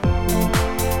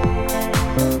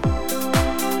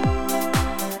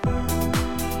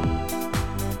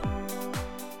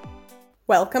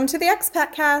Welcome to the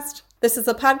Expat Cast. This is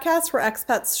a podcast where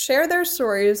expats share their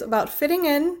stories about fitting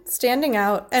in, standing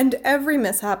out, and every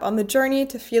mishap on the journey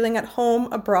to feeling at home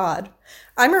abroad.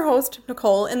 I'm your host,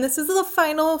 Nicole, and this is the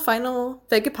final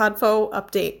FEGEPADFO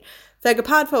update.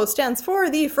 FEGEPADFO stands for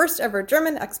the first ever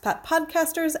German expat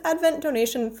podcasters Advent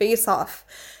donation face-off.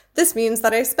 This means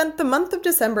that I spent the month of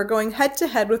December going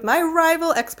head-to-head with my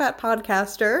rival expat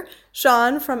podcaster,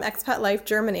 Sean from Expat Life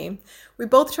Germany. We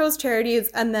both chose charities,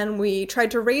 and then we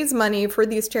tried to raise money for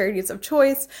these charities of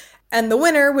choice, and the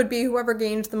winner would be whoever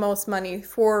gained the most money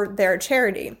for their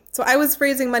charity. So I was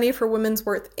raising money for Women's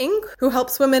Worth Inc., who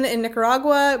helps women in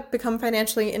Nicaragua become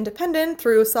financially independent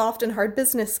through soft and hard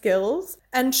business skills.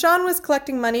 And Sean was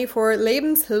collecting money for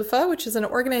Lebenshilfe, which is an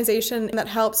organization that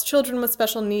helps children with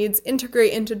special needs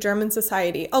integrate into German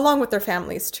society, along with their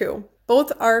families too.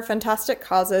 Both are fantastic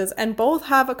causes, and both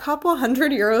have a couple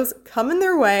 €100 coming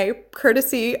their way,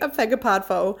 courtesy of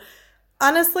FEGEPADFO.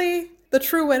 Honestly, the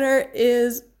true winner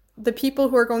is the people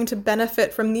who are going to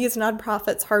benefit from these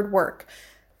nonprofits' hard work.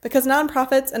 Because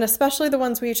nonprofits, and especially the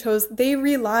ones we chose, they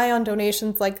rely on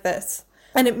donations like this.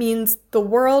 And it means the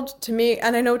world to me,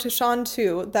 and I know to Sean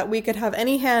too, that we could have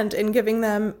any hand in giving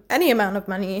them any amount of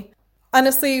money.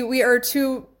 Honestly, we are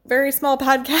two very small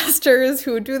podcasters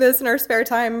who do this in our spare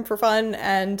time for fun,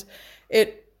 and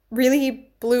it really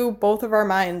blew both of our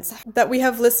minds that we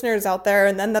have listeners out there,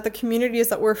 and then that the communities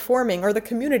that we're forming, or the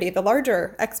community, the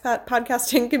larger expat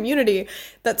podcasting community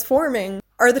that's forming,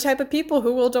 are the type of people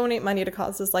who will donate money to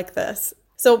causes like this.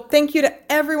 So thank you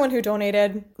to everyone who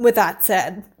donated. With that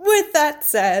said,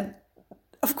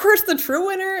 of course the true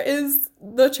winner is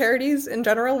the charities in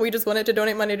general. We just wanted to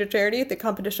donate money to charity. The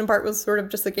competition part was sort of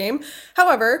just a game.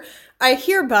 However, I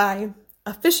hereby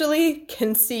officially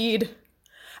concede.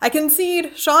 I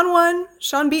concede. Sean won.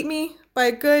 Sean beat me by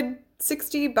a good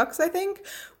 $60, I think.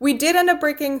 We did end up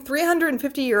breaking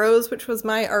 €350, which was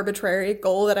my arbitrary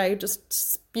goal that I just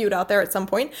spewed out there at some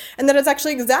point. And that is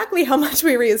actually exactly how much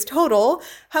we raised total.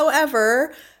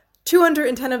 However,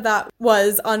 210 of that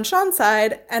was on Sean's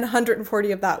side, and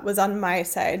 140 of that was on my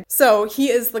side. So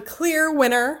he is the clear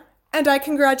winner, and I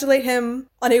congratulate him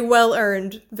on a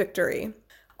well-earned victory.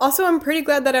 Also, I'm pretty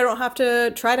glad that I don't have to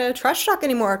try to trash talk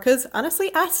anymore, because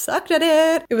honestly, I sucked at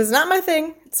it. It was not my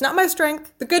thing. It's not my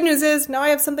strength. The good news is now I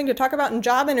have something to talk about in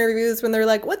job interviews when they're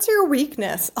like, what's your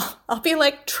weakness? I'll be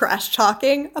like, trash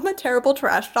talking. I'm a terrible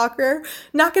trash talker.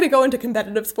 Not going to go into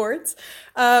competitive sports.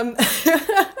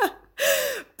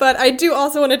 But I do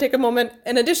also want to take a moment,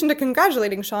 in addition to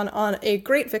congratulating Sean on a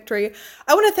great victory,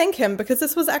 I want to thank him because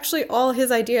this was actually all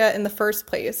his idea in the first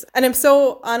place. And I'm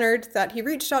so honored that he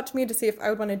reached out to me to see if I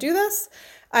would want to do this.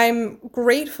 I'm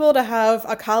grateful to have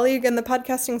a colleague in the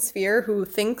podcasting sphere who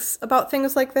thinks about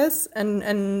things like this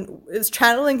and is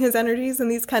channeling his energies in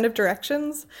these kind of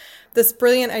directions. This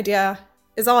brilliant idea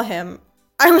is all him.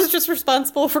 I was just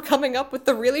responsible for coming up with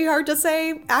the really hard to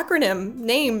say acronym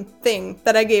name thing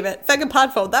that I gave it.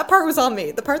 FEGEPADFO. That part was on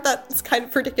me. The part that's kind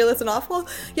of ridiculous and awful,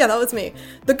 yeah, that was me.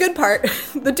 The good part,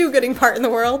 the do-gooding part in the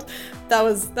world, that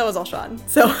was all Sean.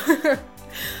 So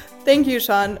thank you,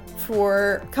 Sean,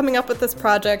 for coming up with this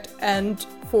project and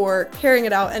for carrying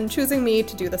it out and choosing me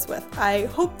to do this with. I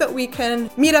hope that we can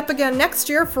meet up again next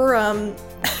year for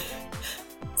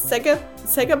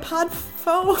FEGEPADFO.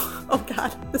 Oh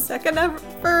god, the second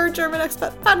ever German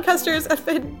expat podcasters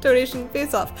Advent donation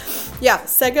face-off. Yeah,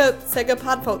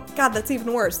 FEGEPADFO. God, that's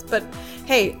even worse. But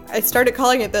hey, I started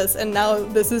calling it this, and now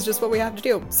this is just what we have to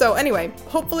do. So anyway,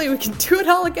 hopefully we can do it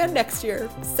all again next year.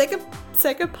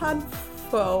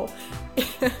 FEGEPADFO.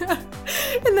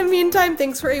 In the meantime,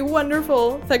 thanks for a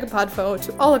wonderful FEGEPADFO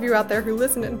to all of you out there who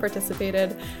listened and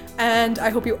participated, and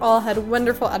I hope you all had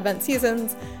wonderful Advent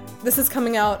seasons. This is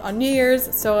coming out on New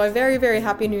Year's, so a very, very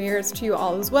happy New Year's to you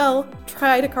all as well.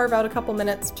 Try to carve out a couple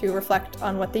minutes to reflect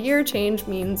on what the year change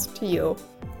means to you.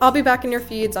 I'll be back in your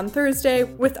feeds on Thursday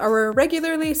with our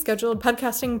regularly scheduled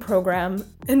podcasting program.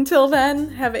 Until then,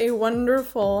 have a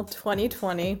wonderful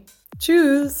 2020.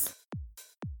 Tschüss!